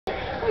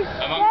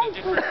among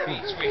the different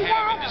feats we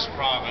have in this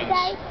province,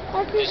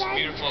 this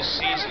beautiful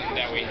season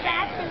that we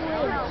have.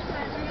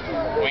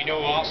 We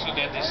know also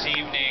that this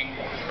evening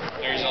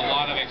there's a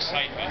lot of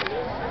excitement.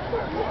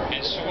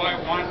 And so I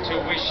want to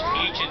wish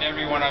each and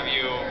every one of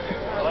you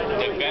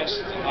the best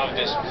of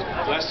this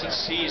blessed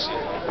season.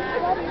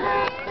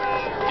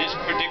 This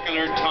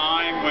particular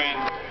time when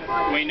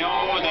we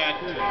know that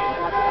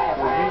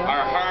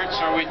our hearts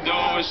are with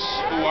those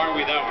who are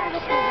without,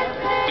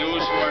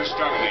 those who are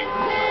struggling.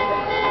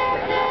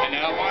 And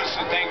I want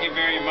to thank you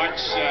very much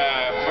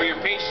for your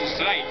patience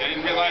tonight. I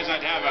didn't realize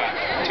I'd have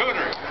a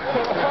tutor.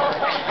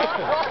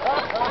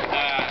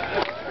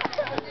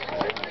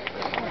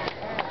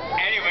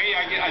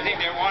 I think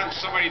they want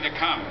somebody to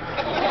come.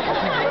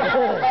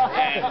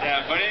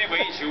 But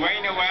anyways,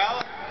 Joyeux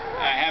Noel.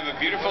 Have a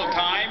beautiful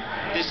time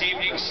this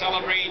evening.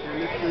 Celebrate,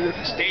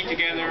 stay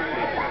together,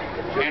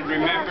 and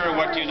remember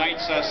what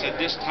unites us at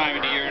this time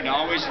of the year and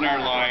always in our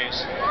lives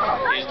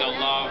is the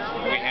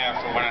love we have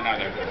for one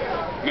another.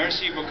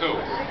 Merci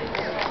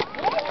beaucoup.